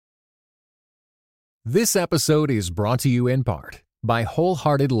This episode is brought to you in part by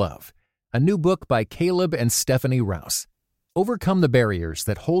Wholehearted Love, a new book by Caleb and Stephanie Rouse. Overcome the barriers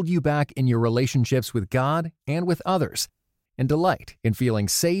that hold you back in your relationships with God and with others, and delight in feeling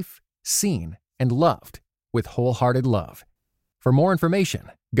safe, seen, and loved with Wholehearted Love. For more information,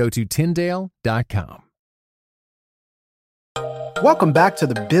 go to Tyndale.com. Welcome back to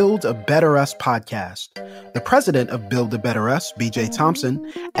the Build a Better Us podcast. The president of Build a Better Us, BJ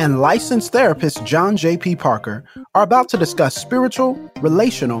Thompson, and licensed therapist John J.P. Parker are about to discuss spiritual,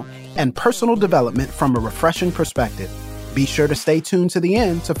 relational, and personal development from a refreshing perspective. Be sure to stay tuned to the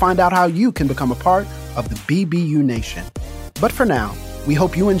end to find out how you can become a part of the BBU Nation. But for now, we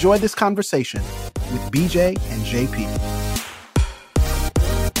hope you enjoy this conversation with BJ and JP.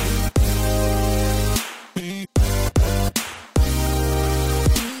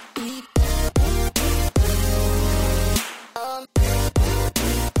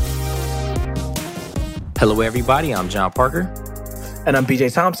 Hello, everybody. I'm John Parker. And I'm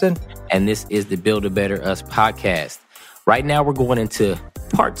BJ Thompson. And this is the Build a Better Us podcast. Right now, we're going into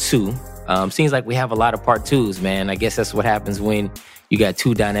part two. Seems like we have a lot of part twos, man. I guess that's what happens when you got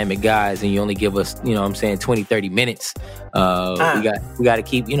two dynamic guys and you only give us, 20, 30 minutes. We got to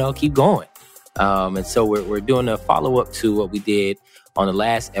keep going. And so we're doing a follow-up to what we did on the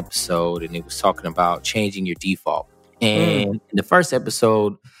last episode, and it was talking about changing your default. And in the first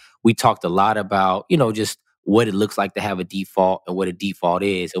episode, we talked a lot about, just what it looks like to have a default and what a default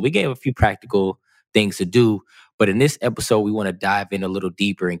is. And we gave a few practical things to do. But in this episode, we want to dive in a little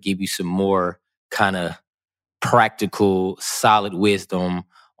deeper and give you some more kind of practical, solid wisdom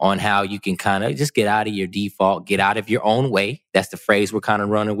on how you can kind of just get out of your default, get out of your own way. That's the phrase we're kind of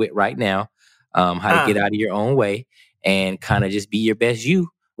running with right now. How to get out of your own way and kind of just be your best you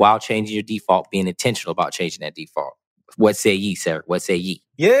while changing your default, being intentional about changing that default. What say ye, sir? What say ye?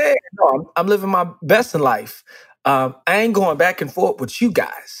 Yeah, no, I'm living my best in life. I ain't going back and forth with you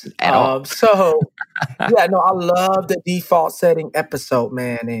guys At all. I love the default setting episode,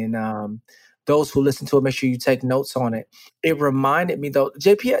 man. And those who listen to it, make sure you take notes on it. It reminded me, though,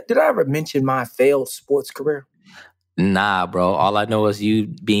 JP, did I ever mention my failed sports career? Nah, bro. All I know is you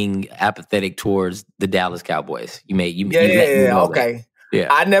being apathetic towards the Dallas Cowboys. Okay. Yeah.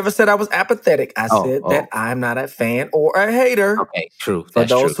 I never said I was apathetic. I said that I'm not a fan or a hater. Okay, true. For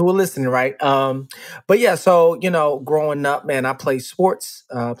those who are listening, right? But yeah, so, growing up, man, I played sports,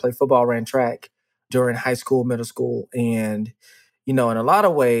 played football, ran track during high school, middle school. And, in a lot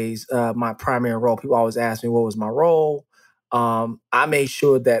of ways, my primary role, people always ask me, what was my role? I made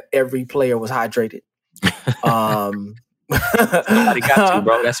sure that every player was hydrated. Somebody got to,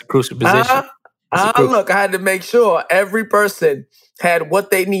 bro. That's a crucial position. Look, I had to make sure every person had what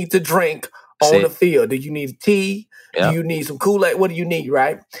they need to drink on the field. Do you need tea? Yep. Do you need some Kool-Aid? What do you need,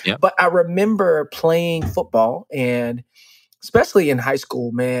 right? Yep. But I remember playing football, and especially in high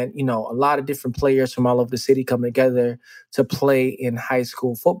school, man, a lot of different players from all over the city come together to play in high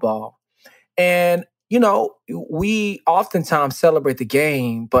school football. And, we oftentimes celebrate the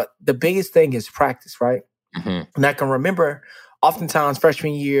game, but the biggest thing is practice, right? Mm-hmm. And I can remember oftentimes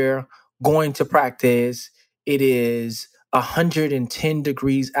freshman year, going to practice, it is 110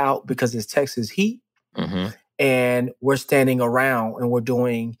 degrees out because it's Texas heat. Mm-hmm. And we're standing around and we're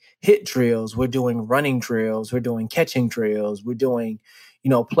doing hit drills. We're doing running drills. We're doing catching drills. We're doing,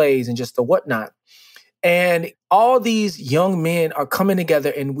 plays and just the whatnot. And all these young men are coming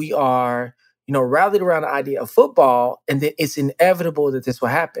together and we are, rallied around the idea of football. And then it's inevitable that this will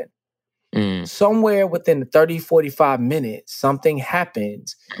happen. Somewhere within 30, 45 minutes, something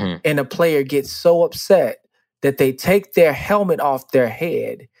happens and a player gets so upset that they take their helmet off their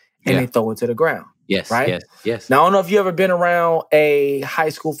head and they throw it to the ground. Yes, right? Yes. Now, I don't know if you've ever been around a high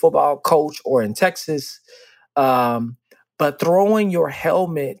school football coach or in Texas, but throwing your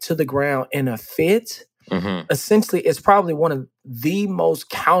helmet to the ground in a fit, essentially, is probably one of the most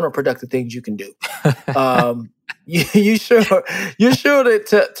counterproductive things you can do. You're sure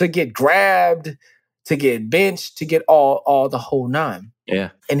to get grabbed, to get benched, to get all the whole nine. Yeah.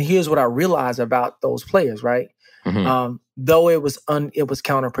 And here's what I realized about those players, right? Though it was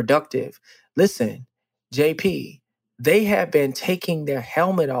counterproductive. Listen, JP, they have been taking their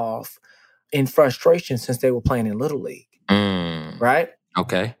helmet off in frustration since they were playing in Little League. Right?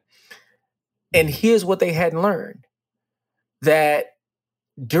 Okay. And here's what they hadn't learned. That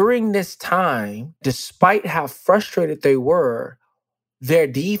during this time, despite how frustrated they were, their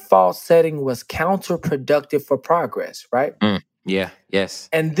default setting was counterproductive for progress, right? Yeah, yes.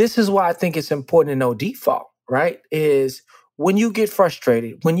 And this is why I think it's important to know default, right? Is when you get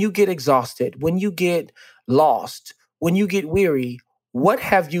frustrated, when you get exhausted, when you get lost, when you get weary, what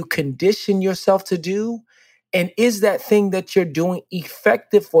have you conditioned yourself to do? And is that thing that you're doing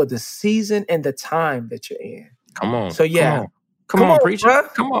effective for the season and the time that you're in? Come on. So yeah. Come on, preacher. Bro.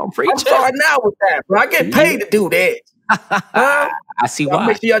 Come on, preacher. I'm starting out with that, bro. I get paid to do that. I see why.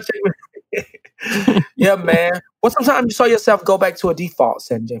 Make sure y'all check me. Yeah, man. What's the time you saw yourself go back to a default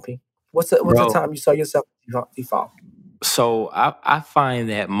setting, JP? What's the time you saw yourself default? So I find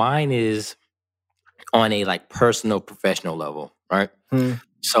that mine is on a like personal, professional level, right?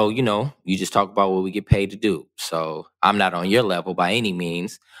 So, you just talk about what we get paid to do. So I'm not on your level by any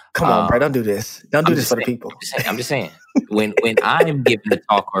means. Come on, bro. Don't do this. Don't do this for the people. I'm just saying. When I'm giving a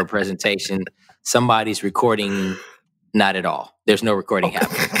talk or a presentation, somebody's recording. Not at all. There's no recording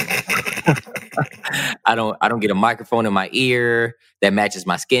happening. I don't get a microphone in my ear that matches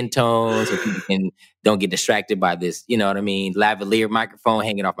my skin tone, so people don't get distracted by this. You know what I mean? Lavalier microphone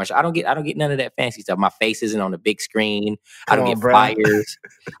hanging off my shoulder. I don't get none of that fancy stuff. My face isn't on the big screen. I don't get flyers.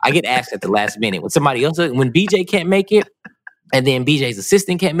 I get asked at the last minute when somebody else. When BJ can't make it, and then BJ's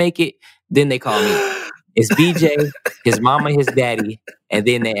assistant can't make it, then they call me. It's BJ, his mama, his daddy, and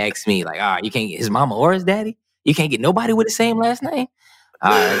then they ask me like, you can't get his mama or his daddy. You can't get nobody with the same last name.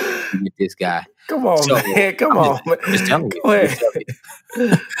 All right, you get this guy. Come on, man. Come on. Just telling you. Go ahead.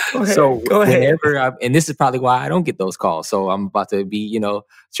 So whenever and this is probably why I don't get those calls. So I'm about to be,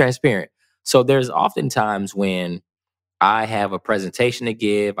 transparent. So there's often times when I have a presentation to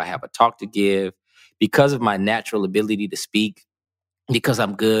give, I have a talk to give, because of my natural ability to speak, because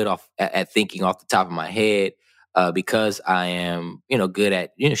I'm good at thinking off the top of my head, because I am, good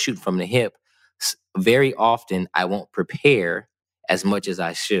at, shooting from the hip. Very often I won't prepare as much as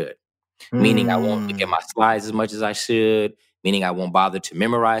I should, meaning I won't look at my slides as much as I should, meaning I won't bother to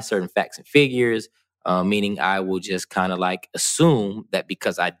memorize certain facts and figures, meaning I will just kind of like assume that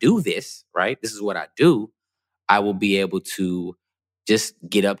because I do this, right, this is what I do, I will be able to just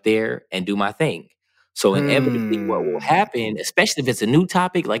get up there and do my thing. So inevitably what will happen, especially if it's a new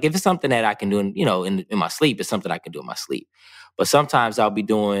topic, like if it's something that I can do in my sleep, it's something I can do in my sleep. But sometimes I'll be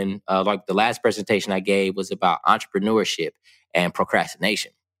doing, like the last presentation I gave was about entrepreneurship and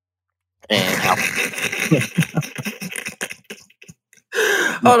procrastination. And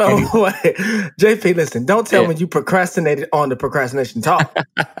hold on, wait. JP, listen, don't tell me you procrastinated on the procrastination talk.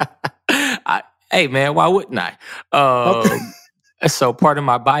 Hey, man, why wouldn't I? So part of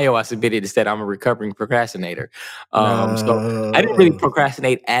my bio I submitted is that I'm a recovering procrastinator. So I didn't really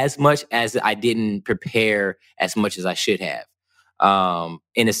procrastinate as much as I didn't prepare as much as I should have.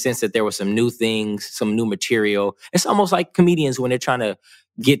 In a sense that there were some new things, some new material. It's almost like comedians when they're trying to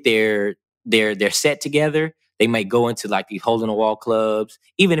get their set together. They might go into like these hole in the wall clubs,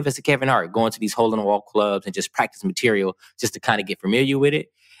 even if it's a Kevin Hart, go into these hole in the wall clubs and just practice material just to kind of get familiar with it.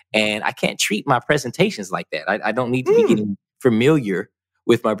 And I can't treat my presentations like that. I don't need to be getting familiar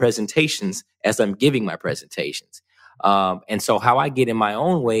with my presentations as I'm giving my presentations. And so how I get in my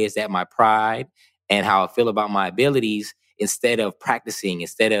own way is that my pride and how I feel about my abilities, instead of practicing,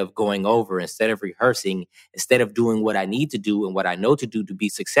 instead of going over, instead of rehearsing, instead of doing what I need to do and what I know to do to be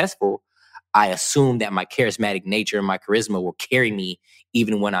successful, I assume that my charismatic nature and my charisma will carry me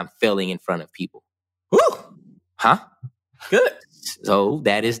even when I'm failing in front of people. Woo! Huh? Good. So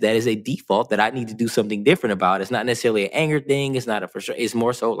that is a default that I need to do something different about. It's not necessarily an anger thing. It's not a frustration. It's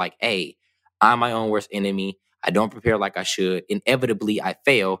more so like, hey, I'm my own worst enemy. I don't prepare like I should. Inevitably, I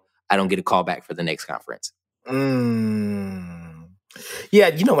fail. I don't get a call back for the next conference. Yeah,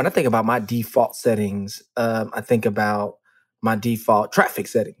 when I think about my default settings, I think about my default traffic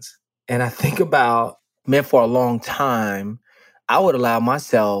settings. And I think about, man, for a long time, I would allow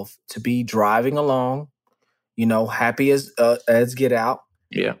myself to be driving along, happy as get out.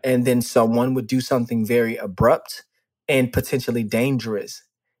 Yeah. And then someone would do something very abrupt and potentially dangerous.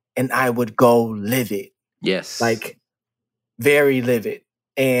 And I would go livid. Yes. Like very livid.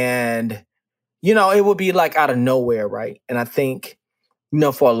 And, it would be like out of nowhere, right? And I think,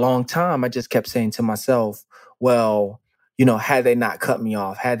 for a long time, I just kept saying to myself, well, had they not cut me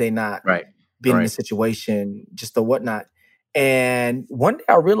off, had they not been in the situation, just the whatnot. And one day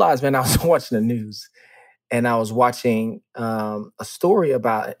I realized, man, I was watching the news and I was watching a story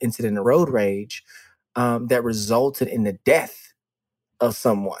about an incident of road rage that resulted in the death of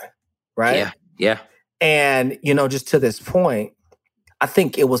someone, right? Yeah. And, just to this point, I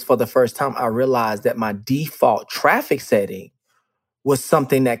think it was for the first time I realized that my default traffic setting was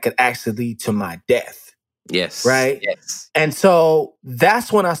something that could actually lead to my death. Yes. Right? Yes. And so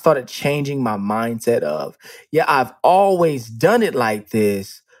that's when I started changing my mindset of, I've always done it like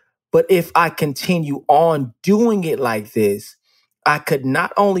this, but if I continue on doing it like this, I could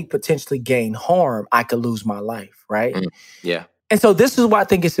not only potentially gain harm, I could lose my life, right? Yeah. And so this is why I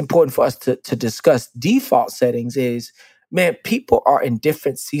think it's important for us to discuss default settings is, man, people are in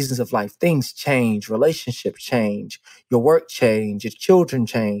different seasons of life. Things change, relationships change, your work change, your children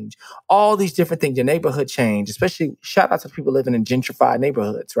change, all these different things, your neighborhood change, especially shout out to people living in gentrified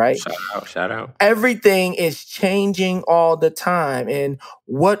neighborhoods, right? Shout out. Everything is changing all the time. And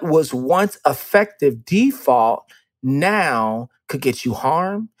what was once effective default now could get you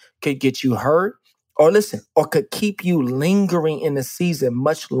harmed, could get you hurt, or could keep you lingering in the season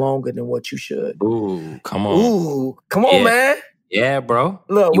much longer than what you should. Ooh, come on. Yeah. Man. Yeah, bro.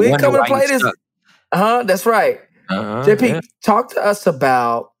 Look, we ain't coming to play this. That's right. JP, talk to us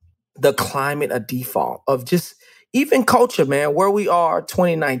about the climate of default, of just even culture, man, where we are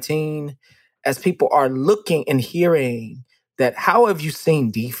 2019, as people are looking and hearing that. How have you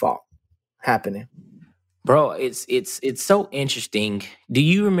seen default happening? Bro, it's so interesting. Do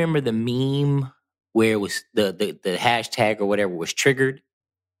you remember the meme where it was the hashtag or whatever was triggered?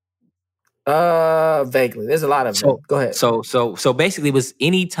 Vaguely. There's a lot of them. Go ahead. So basically it was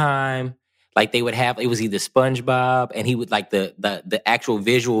anytime like they would have, it was either SpongeBob and he would like the actual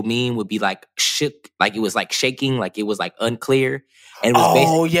visual meme would be like shook, like it was like shaking, like it was like unclear. And it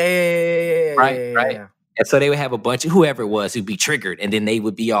was right. And so they would have a bunch of whoever it was who'd be triggered, and then it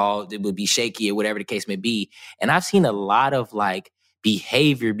would be shaky or whatever the case may be. And I've seen a lot of like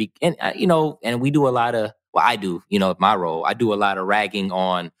behavior, and we do a lot of, well, I do, my role, I do a lot of ragging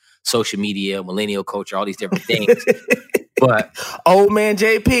on social media, millennial culture, all these different things. But old man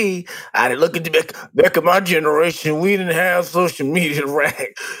JP, I didn't look at back in my generation, we didn't have social media to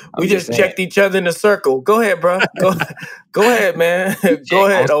rag. We just checked each other in a circle. Go ahead, bro. Go ahead, man. Go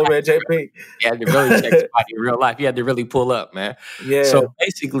ahead, old man JP. You had to really check somebody in real life. You had to really pull up, man. Yeah. So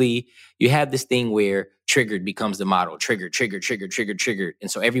basically, you have this thing where triggered becomes the model. Triggered. And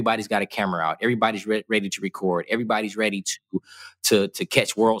so everybody's got a camera out. Everybody's ready to record. Everybody's ready to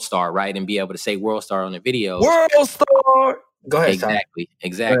catch World Star, right? And be able to say World Star on the video. World Star! Go ahead,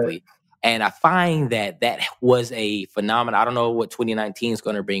 Exactly. And I find that was a phenomenon. I don't know what 2019 is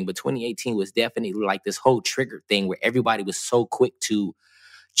going to bring, but 2018 was definitely like this whole trigger thing where everybody was so quick to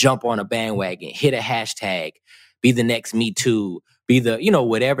jump on a bandwagon, hit a hashtag, be the next Me Too, be the,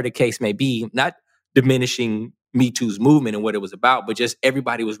 whatever the case may be, not diminishing Me Too's movement and what it was about, but just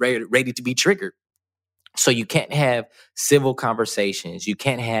everybody was ready to be triggered. So you can't have civil conversations. You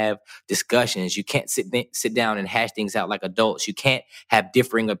can't have discussions. You can't sit down and hash things out like adults. You can't have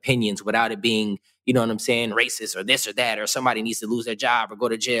differing opinions without it being, racist or this or that, or somebody needs to lose their job or go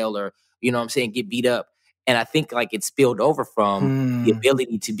to jail or, get beat up. And I think like it spilled over from the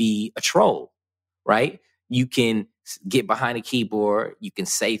ability to be a troll, right? You can get behind a keyboard, you can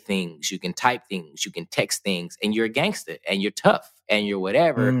say things, you can type things, you can text things, and you're a gangster and you're tough and you're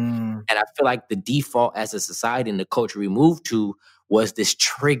whatever. And I feel like the default as a society and the culture we moved to was this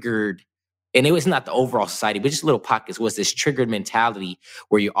triggered, and it was not the overall society, but just little pockets, was this triggered mentality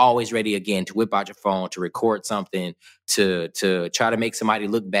where you're always ready again to whip out your phone, to record something, to try to make somebody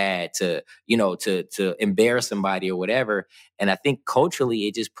look bad, to embarrass somebody or whatever. And I think culturally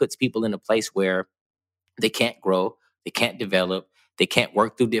it just puts people in a place where they can't grow, they can't develop, they can't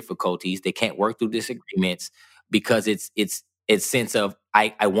work through difficulties, they can't work through disagreements because it's sense of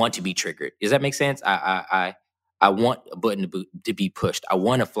I want to be triggered. Does that make sense? I want a button to be pushed. I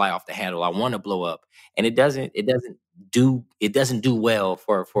want to fly off the handle. I want to blow up, and it doesn't do well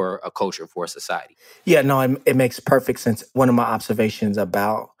for a culture, for a society. Yeah, no, it makes perfect sense. One of my observations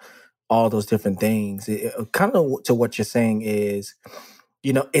about all those different things, kind of to what you're saying is,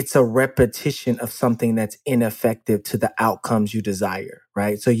 it's a repetition of something that's ineffective to the outcomes you desire,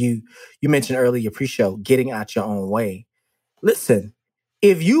 right? So you mentioned earlier pre-show, getting out your own way. Listen,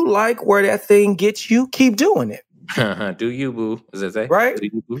 if you like where that thing gets you, keep doing it. Do you, boo? Does it say? Right? Do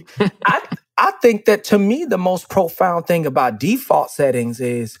you, boo? I think that to me, the most profound thing about default settings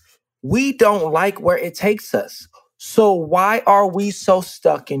is we don't like where it takes us. So why are we so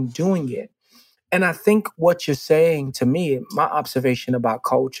stuck in doing it? And I think what you're saying to me, my observation about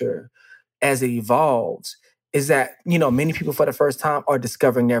culture as it evolves is that, many people for the first time are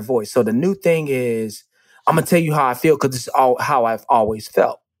discovering their voice. So the new thing is, I'm going to tell you how I feel because it's all how I've always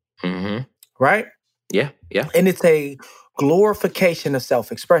felt. Mm-hmm. Right? Yeah. And it's a glorification of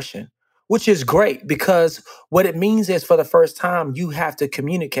self-expression, which is great because what it means is for the first time, you have to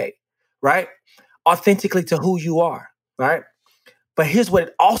communicate, right? Authentically to who you are, right? But here's what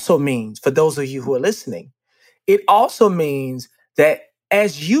it also means for those of you who are listening. It also means that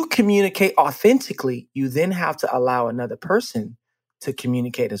as you communicate authentically, you then have to allow another person to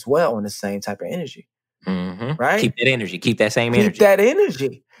communicate as well in the same type of energy. Mm-hmm. Right? Keep that energy. Keep that same energy. Keep that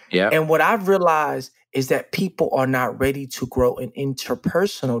energy. Yeah. And what I've realized is that people are not ready to grow an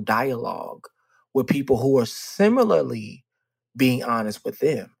interpersonal dialogue with people who are similarly being honest with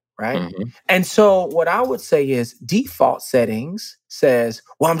them, right? Mm-hmm. And so what I would say is default settings says,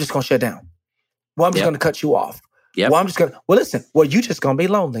 well, I'm just going to shut down. Well, I'm just going to cut you off. Yep. Well, I'm just going to, well, listen, well, you just going to be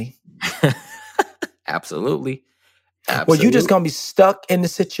lonely. Absolutely. Well, you're just going to be stuck in the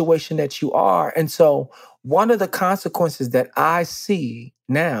situation that you are. And so one of the consequences that I see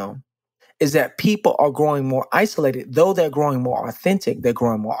now is that people are growing more isolated. Though they're growing more authentic, they're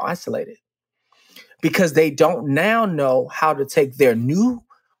growing more isolated because they don't now know how to take their new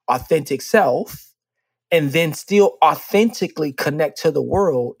authentic self and then still authentically connect to the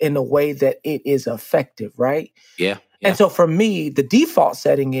world in a way that it is effective, right? Yeah. And so for me, the default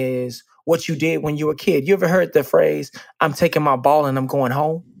setting is what you did when you were a kid. You ever heard the phrase, I'm taking my ball and I'm going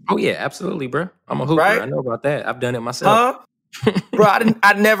home? Oh, yeah, absolutely, bro. I'm a hooper. Right? I know about that. I've done it myself. Bro,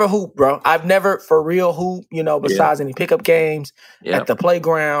 I never hoop, bro. I've never for real hoop, besides any pickup games at the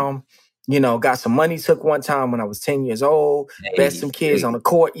playground. Got some money took one time when I was 10 years old. Bet some kids on the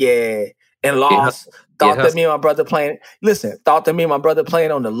court, and lost. Thought that me and my brother playing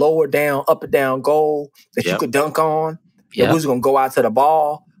on the lower down, up and down goal that you could dunk on. That we was going to go out to the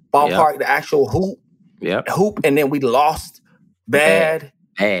ballpark, the actual hoop, and then we lost bad,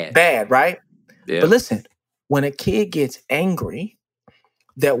 right? But listen, when a kid gets angry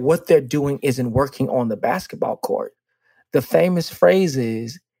that what they're doing isn't working on the basketball court, the famous phrase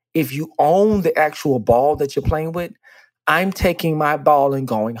is, if you own the actual ball that you're playing with, I'm taking my ball and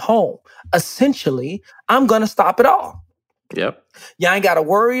going home. Essentially, I'm going to stop it all. Yep. You ain't got to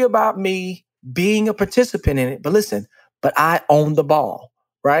worry about me being a participant in it. But listen, I own the ball,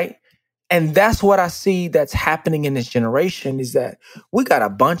 right? And that's what I see that's happening in this generation is that we got a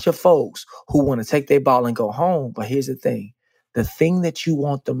bunch of folks who want to take their ball and go home. But here's the thing that you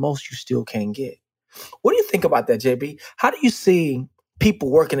want the most, you still can't get. What do you think about that, JB? How do you see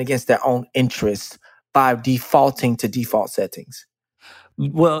people working against their own interests by defaulting to default settings?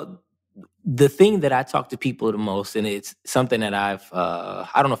 Well, the thing that I talk to people the most, and it's something that I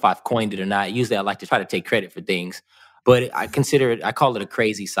don't know if I've coined it or not. Usually I like to try to take credit for things, but I call it a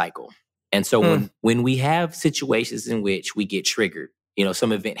crazy cycle. And so when we have situations in which we get triggered,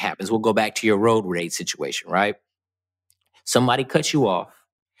 some event happens, we'll go back to your road rage situation, right? Somebody cuts you off.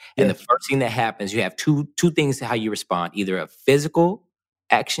 And the first thing that happens, you have two things to how you respond, either a physical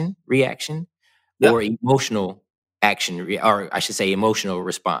reaction, or emotional action, or I should say emotional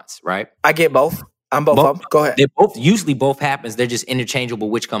response, right? I get both. I'm both of them. Go ahead. Usually both happens. They're just interchangeable,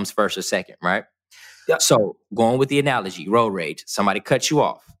 which comes first or second, right? Yep. So going with the analogy, road rage, somebody cuts you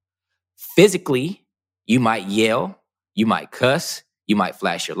off. Physically, you might yell, you might cuss, you might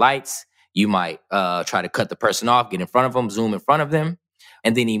flash your lights, you might try to cut the person off, get in front of them, zoom in front of them.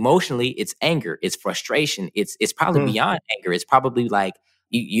 And then emotionally, it's anger, it's frustration, it's probably beyond anger. It's probably like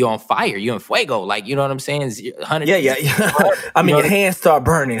you're on fire, you're in fuego, like, you know what I'm saying? I mean, your hands start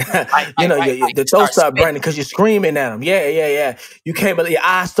burning. The toes start burning because you're screaming at them. Yeah. You can't believe your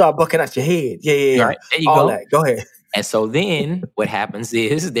eyes start bucking out your head. Yeah. Right, there you All go. that. Go ahead. And so then what happens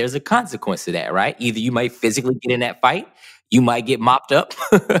is there's a consequence to that, right? Either you might physically get in that fight, you might get mopped up.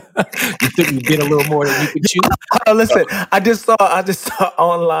 You get a little more than you could chew. Listen, I just saw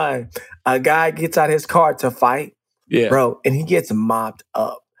online a guy gets out his car to fight, bro, and he gets mopped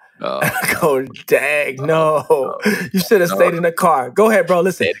up. I go, dang, no. You should have stayed in the car. Go ahead, bro.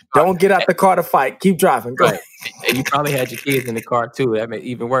 Listen, don't get out the car to fight. Keep driving. Go ahead. And you probably had your kids in the car too. That made it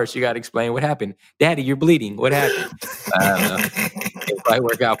even worse. You got to explain what happened. Daddy, you're bleeding. What happened? I don't know. It might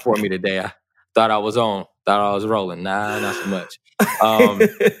work out for me today. I thought I was rolling. Nah, not so much. Or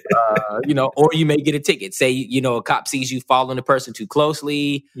you may get a ticket. Say, a cop sees you following the person too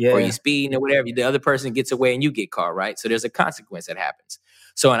closely, or you speeding or whatever. The other person gets away and you get caught, right? So there's a consequence that happens.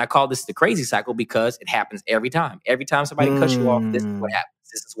 So, and I call this the crazy cycle because it happens every time. Every time somebody cuts you off, this is what happens.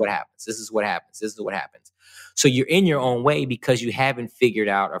 This is what happens. This is what happens. This is what happens. So you're in your own way because you haven't figured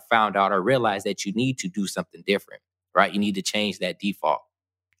out or found out or realized that you need to do something different, right? You need to change that default.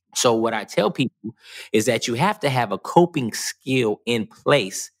 So what I tell people is that you have to have a coping skill in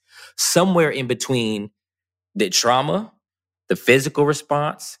place somewhere in between the trauma, the physical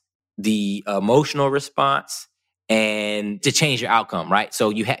response, the emotional response, and to change your outcome, right? So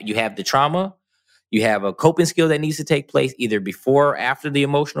you have the trauma, you have a coping skill that needs to take place either before or after the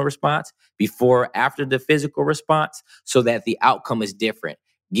emotional response, before or after the physical response, so that the outcome is different.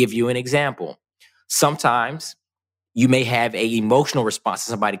 Give you an example. Sometimes you may have an emotional response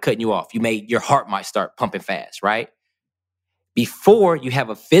to somebody cutting you off. Your heart might start pumping fast, right? Before you have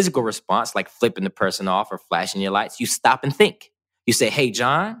a physical response, like flipping the person off or flashing your lights, you stop and think. You say, hey,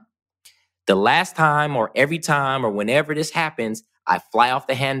 John, The last time or every time or whenever this happens, I fly off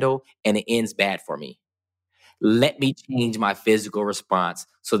the handle and it ends bad for me. Let me change my physical response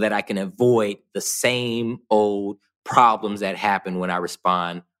so that I can avoid the same old problems that happen when I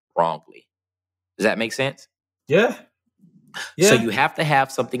respond wrongly. Does that make sense? Yeah. So you have to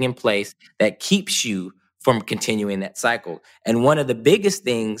have something in place that keeps you from continuing that cycle. And one of the biggest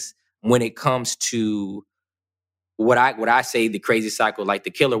things when it comes to what I say the crazy cycle, like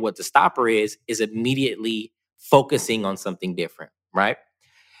the killer, what the stopper is immediately focusing on something different, right?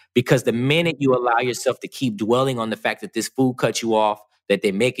 Because the minute you allow yourself to keep dwelling on the fact that this food cut you off, that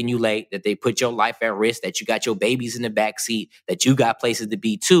they're making you late, that they put your life at risk, that you got your babies in the back seat, that you got places to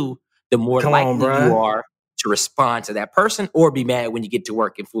be too, the more Come on, likely you bruh. are to respond to that person or be mad when you get to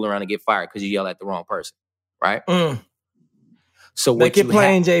work and fool around and get fired because you yell at the wrong person, right? So Make it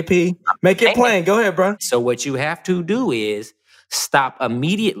plain, JP. Make it plain. Go ahead, bro. So what you have to do is stop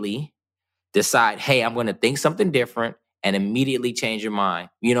immediately, decide, hey, I'm going to think something different, and immediately change your mind.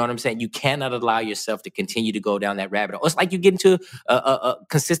 You know what I'm saying? You cannot allow yourself to continue to go down that rabbit hole. It's like you get into a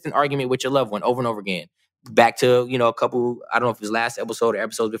consistent argument with your loved one over and over again. Back to, a couple, I don't know if it was last episode or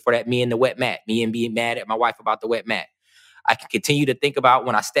episodes before that, me and the wet mat, me and being mad at my wife about the wet mat. I can continue to think about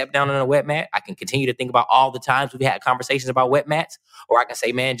when I step down on a wet mat. I can continue to think about all the times we've had conversations about wet mats. Or I can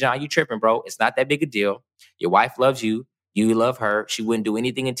say, man, John, you tripping, bro. It's not that big a deal. Your wife loves you. You love her. She wouldn't do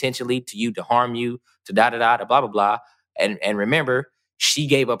anything intentionally to you to harm you, to da-da-da, blah, blah, blah. And remember, she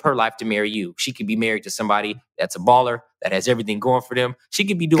gave up her life to marry you. She could be married to somebody that's a baller, that has everything going for them. She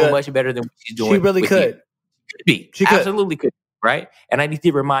could be doing much better than what she's doing. She really could. Could be. She absolutely could. Right? And I need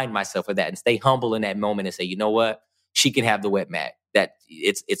to remind myself of that and stay humble in that moment and say, you know what? She can have the wet mat. That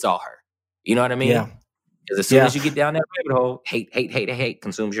it's all her. You know what I mean? Yeah. Because as soon as you get down that rabbit hole, hate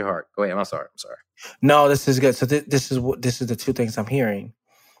consumes your heart. Go ahead. I'm sorry. No, this is good. So this is the two things I'm hearing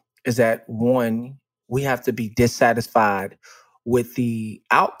is that one, we have to be dissatisfied with the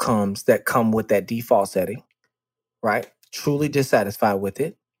outcomes that come with that default setting, right? Truly dissatisfied with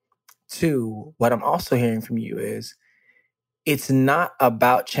it. Two, what I'm also hearing from you is it's not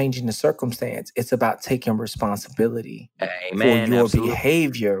about changing the circumstance. It's about taking responsibility for your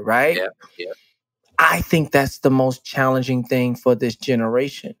behavior, right? Yeah. I think that's the most challenging thing for this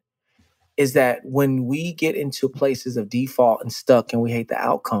generation is that when we get into places of default and stuck and we hate the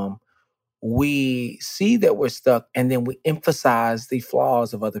outcome, we see that we're stuck and then we emphasize the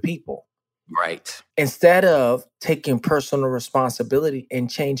flaws of other people. Right. Instead of taking personal responsibility and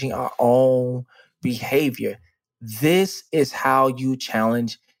changing our own behavior. This is how you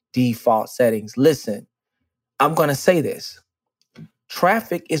challenge default settings. Listen, I'm going to say this.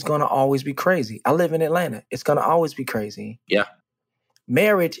 Traffic is going to always be crazy. I live in Atlanta. It's going to always be crazy. Yeah.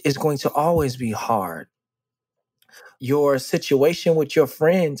 Marriage is going to always be hard. Your situation with your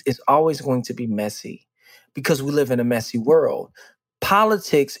friends is always going to be messy because we live in a messy world.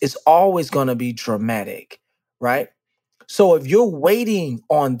 Politics is always going to be dramatic, right? So if you're waiting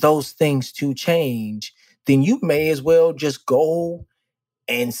on those things to change, then you may as well just go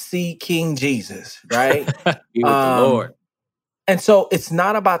and see King Jesus, right? Be with the Lord. And so it's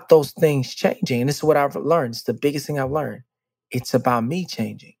not about those things changing. And this is what I've learned. It's the biggest thing I've learned. It's about me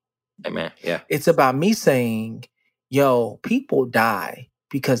changing. Amen. Yeah. It's about me saying, yo, people die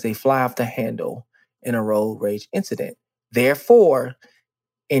because they fly off the handle in a road rage incident. Therefore,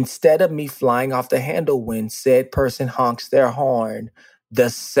 instead of me flying off the handle when said person honks their horn the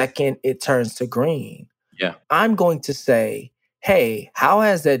second it turns to green, I'm going to say, hey, how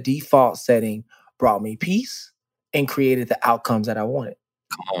has that default setting brought me peace and created the outcomes that I wanted?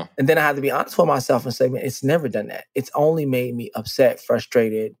 Come on. And then I have to be honest with myself and say, man, it's never done that. It's only made me upset,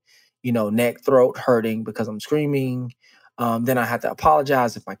 frustrated, neck, throat hurting because I'm screaming. Then I have to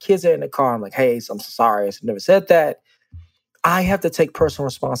apologize if my kids are in the car. I'm like, hey, I'm sorry. I never said that. I have to take personal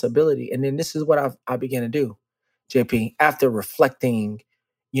responsibility. And then this is what I began to do, JP, after reflecting,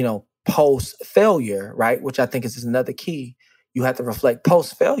 post-failure, right? Which I think is another key. You have to reflect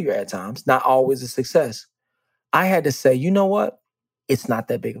post-failure at times, not always a success. I had to say, you know what? It's not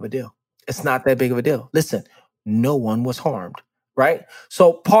that big of a deal. It's not that big of a deal. Listen, no one was harmed, right?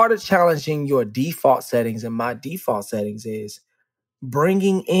 So part of challenging your default settings and my default settings is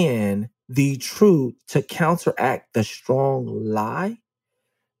bringing in the truth to counteract the strong lie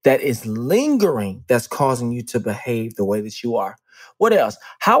that is lingering, that's causing you to behave the way that you are. What else?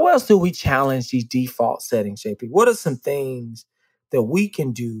 How else do we challenge these default settings, JP? What are some things that we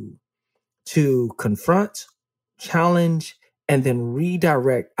can do to confront, challenge, and then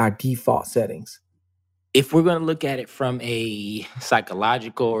redirect our default settings? If we're going to look at it from a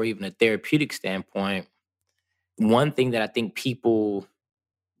psychological or even a therapeutic standpoint, one thing that I think people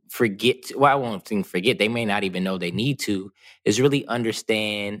forget, well, I won't think forget, they may not even know they need to, is really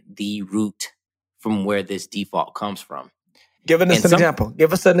understand the root from where this default comes from. Give us And an example.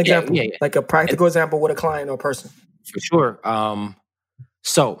 Give us an example, yeah. like a practical example with a client or person. For sure.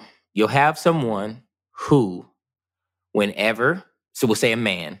 So you'll have someone who, whenever, so we'll say a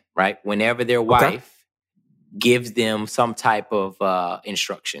man, right? Whenever their wife gives them some type of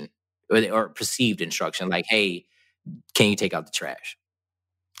instruction or perceived instruction, like, hey, can you take out the trash?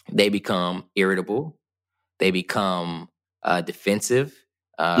 They become irritable. They become defensive.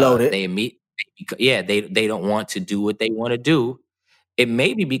 Loaded. They don't want to do what they want to do. It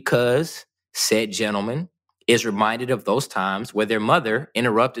may be because said gentleman is reminded of those times where their mother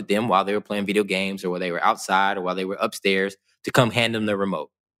interrupted them while they were playing video games or while they were outside or while they were upstairs to come hand them the remote.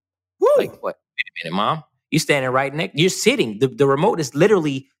 Woo. Like, what? Wait a minute, Mom. You standing right next. You're sitting. The remote is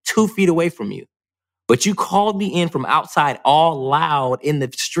literally 2 feet away from you. But you called me in from outside all loud in the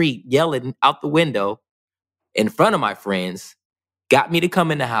street, yelling out the window in front of my friends, got me to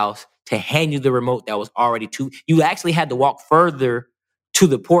come in the house to hand you the remote that was already you actually had to walk further to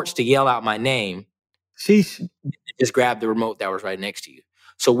the porch to yell out my name. Sheesh. Just grab the remote that was right next to you.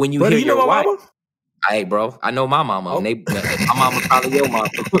 So when you Brother, hear you know your my wife, mama? hey, bro, I know my mama. And my mama probably your mama.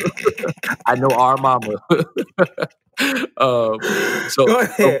 I know our mama. Go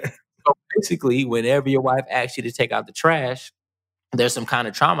ahead. So basically, whenever your wife asks you to take out the trash, there's some kind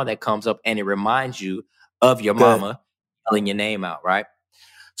of trauma that comes up, and it reminds you of your mama yelling your name out, right?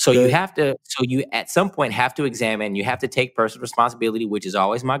 So you at some point have to examine, you have to take personal responsibility, which is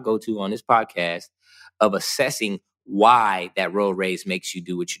always my go-to on this podcast, of assessing why that road rage makes you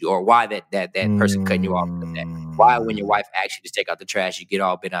do what you do, or why that person cutting you off does that. Why when your wife asks you to take out the trash, you get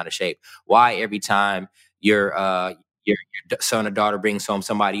all bent out of shape. Why every time your son or daughter brings home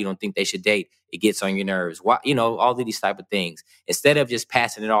somebody you don't think they should date, it gets on your nerves. Why, all of these type of things. Instead of just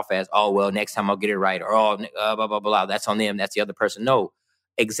passing it off as, oh, well, next time I'll get it right, or blah, blah, blah, that's on them, that's the other person. No,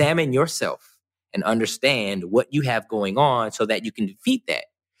 examine yourself and understand what you have going on so that you can defeat that.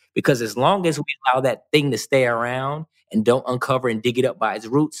 Because as long as we allow that thing to stay around and don't uncover and dig it up by its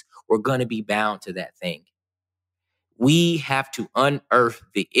roots, we're going to be bound to that thing. We have to unearth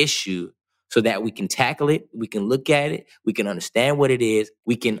the issue so that we can tackle it, we can look at it, we can understand what it is,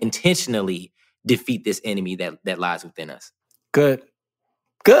 we can intentionally defeat this enemy that lies within us. Good.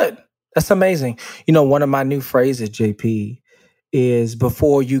 That's amazing. One of my new phrases, JP, is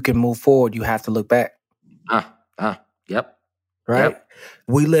before you can move forward, you have to look back. Yep. Right? Yep.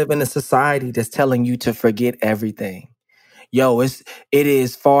 We live in a society that's telling you to forget everything. It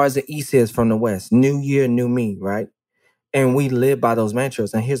is far as the East is from the West. New year, new me, right? And we live by those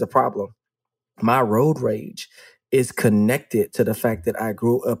mantras. And here's the problem. My road rage is connected to the fact that I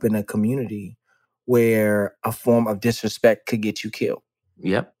grew up in a community where a form of disrespect could get you killed.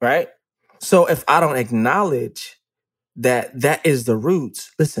 Yep. Right? So if I don't acknowledge that is the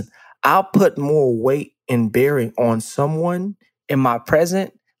roots, listen, I'll put more weight and bearing on someone in my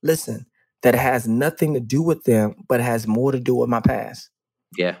present, that has nothing to do with them, but has more to do with my past.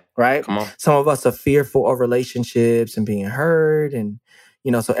 Yeah. Right? Come on. Some of us are fearful of relationships and being hurt. And,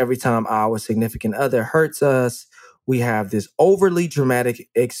 so every time our significant other hurts us, we have this overly dramatic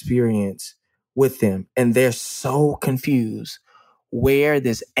experience with them. And they're so confused where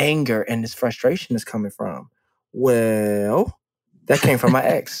this anger and this frustration is coming from. Well, that came from my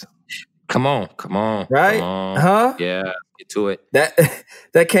ex. Come on. Right? Come on. Huh? Yeah. Get to it.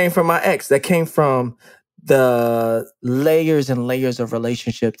 That came from my ex. That came from the layers and layers of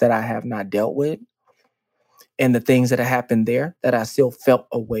relationships that I have not dealt with, and the things that have happened there that I still felt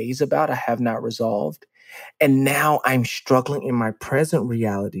a ways about, I have not resolved. And now I'm struggling in my present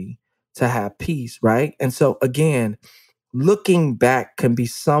reality to have peace, right? And so again, looking back can be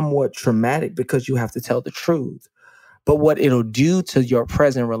somewhat traumatic because you have to tell the truth. But what it'll do to your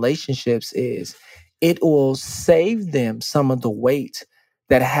present relationships is it will save them some of the weight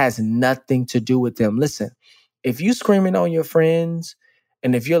that has nothing to do with them. Listen, if you screaming on your friends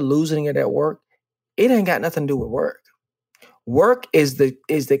and if you're losing it at work, it ain't got nothing to do with work. Work is the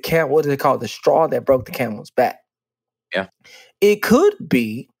what do they call it? The straw that broke the camel's back. Yeah. It could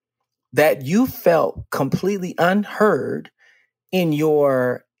be that you felt completely unheard in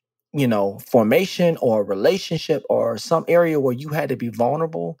your, formation or relationship or some area where you had to be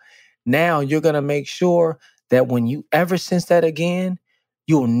vulnerable. Now you're going to make sure that when you ever sense that again,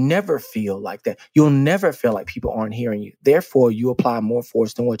 you'll never feel like that. You'll never feel like people aren't hearing you. Therefore, you apply more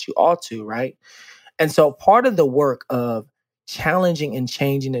force than what you ought to, right? And so part of the work of challenging and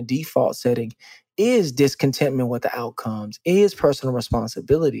changing the default setting is discontentment with the outcomes, is personal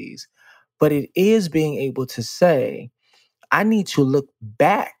responsibilities, but it is being able to say, I need to look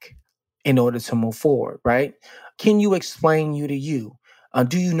back in order to move forward, right? Can you explain you to you?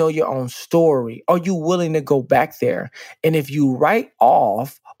 Do you know your own story? Are you willing to go back there? And if you write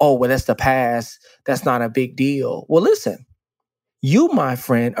off, oh, well, that's the past, that's not a big deal. Well, listen, you, my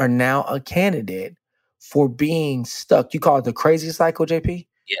friend, are now a candidate for being stuck. You call it the crazy cycle, JP?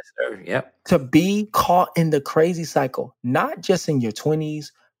 Yes, sir. Yep. To be caught in the crazy cycle, not just in your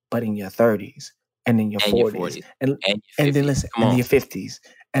 20s, but in your 30s and in your And 40s. your 40s. And your then 50s. listen, Come in on. your 50s,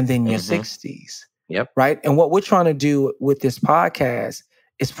 and then your Mhm. 60s. Yep. Right? And what we're trying to do with this podcast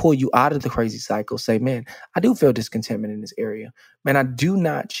is pull you out of the crazy cycle. Say, man, I do feel discontentment in this area. Man, I do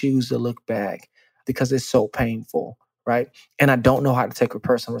not choose to look back because it's so painful, right? And I don't know how to take a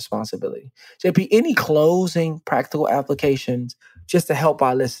personal responsibility. JP, any closing practical applications just to help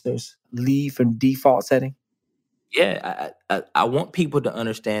our listeners leave from default setting? Yeah, I want people to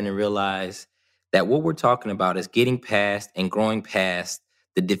understand and realize that what we're talking about is getting past and growing past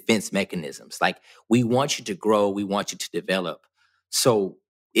the defense mechanisms. Like, we want you to grow, we want you to develop. So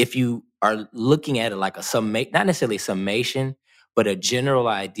if you are looking at it like a not necessarily a summation, but a general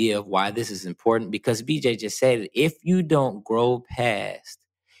idea of why this is important, because BJ just said it, if you don't grow past,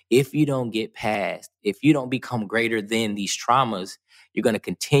 if you don't get past, if you don't become greater than these traumas, you're going to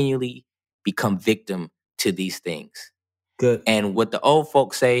continually become victim to these things. Good. And what the old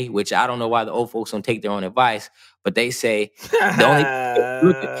folks say, which I don't know why the old folks don't take their own advice, but they say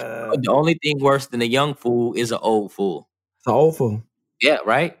the only thing worse than a young fool is an old fool. It's an old fool. Yeah,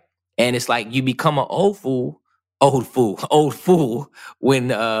 right? And it's like you become an old fool when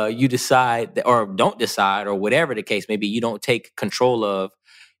you decide or don't decide, or whatever the case may be, you don't take control of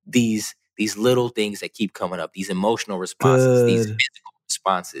these little things that keep coming up, these emotional responses, these physical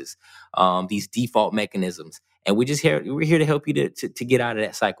responses, these default mechanisms. And we're here to help you to get out of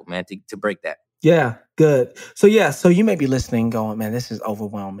that cycle, man, to break that. Yeah, good. So you may be listening going, man, this is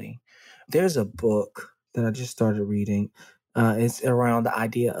overwhelming. There's a book that I just started reading. It's around the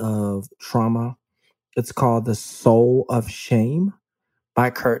idea of trauma. It's called The Soul of Shame by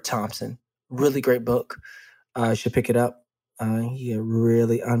Curt Thompson. Really great book. You should pick it up. He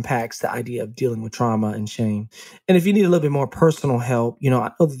really unpacks the idea of dealing with trauma and shame. And if you need a little bit more personal help, I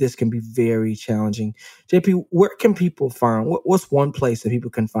know that this can be very challenging. JP, where can people find, what's one place that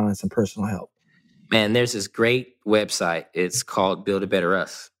people can find some personal help? Man, there's this great website. It's called Build a Better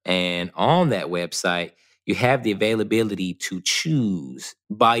Us. And on that website, you have the availability to choose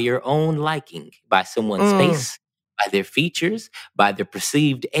by your own liking, by someone's face, by their features, by their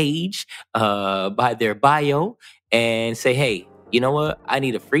perceived age, by their bio, and say, hey, you know what? I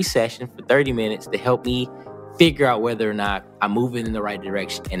need a free session for 30 minutes to help me figure out whether or not I'm moving in the right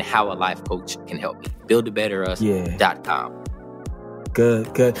direction and how a life coach can help me. BuildABetterUs.com.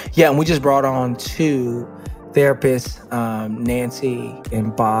 Good. Yeah, and we just brought on two therapists, Nancy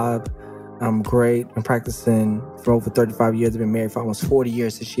and Bob. Great. Been practicing for over 35 years. I've been married for almost 40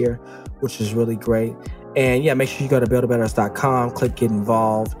 years this year, which is really great. And yeah, make sure you go to BuildABetterUs.com, click Get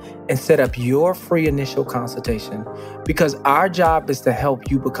Involved, and set up your free initial consultation, because our job is to help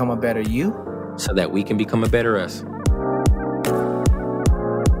you become a better you so that we can become a better us.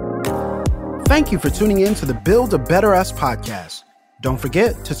 Thank you for tuning in to the Build a Better Us podcast. Don't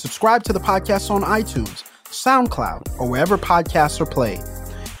forget to subscribe to the podcast on iTunes, SoundCloud, or wherever podcasts are played.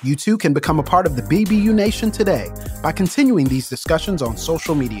 You too can become a part of the BBU Nation today by continuing these discussions on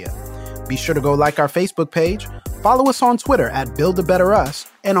social media. Be sure to go like our Facebook page, follow us on Twitter at Build a Better Us,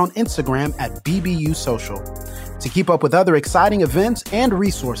 and on Instagram at BBU Social. To keep up with other exciting events and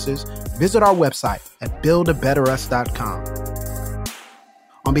resources, visit our website at buildabetterus.com.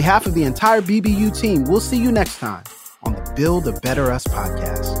 On behalf of the entire BBU team, we'll see you next time on the Build a Better Us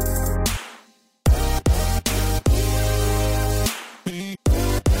podcast.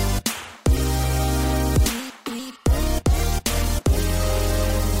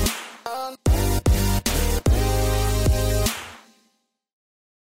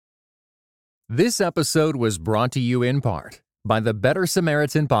 This episode was brought to you in part by the Better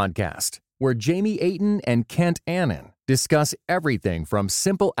Samaritan podcast, where Jamie Ayton and Kent Annan discuss everything from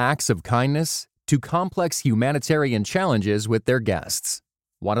simple acts of kindness to complex humanitarian challenges with their guests.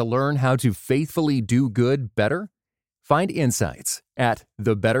 Want to learn how to faithfully do good better? Find insights at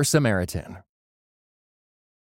The Better Samaritan.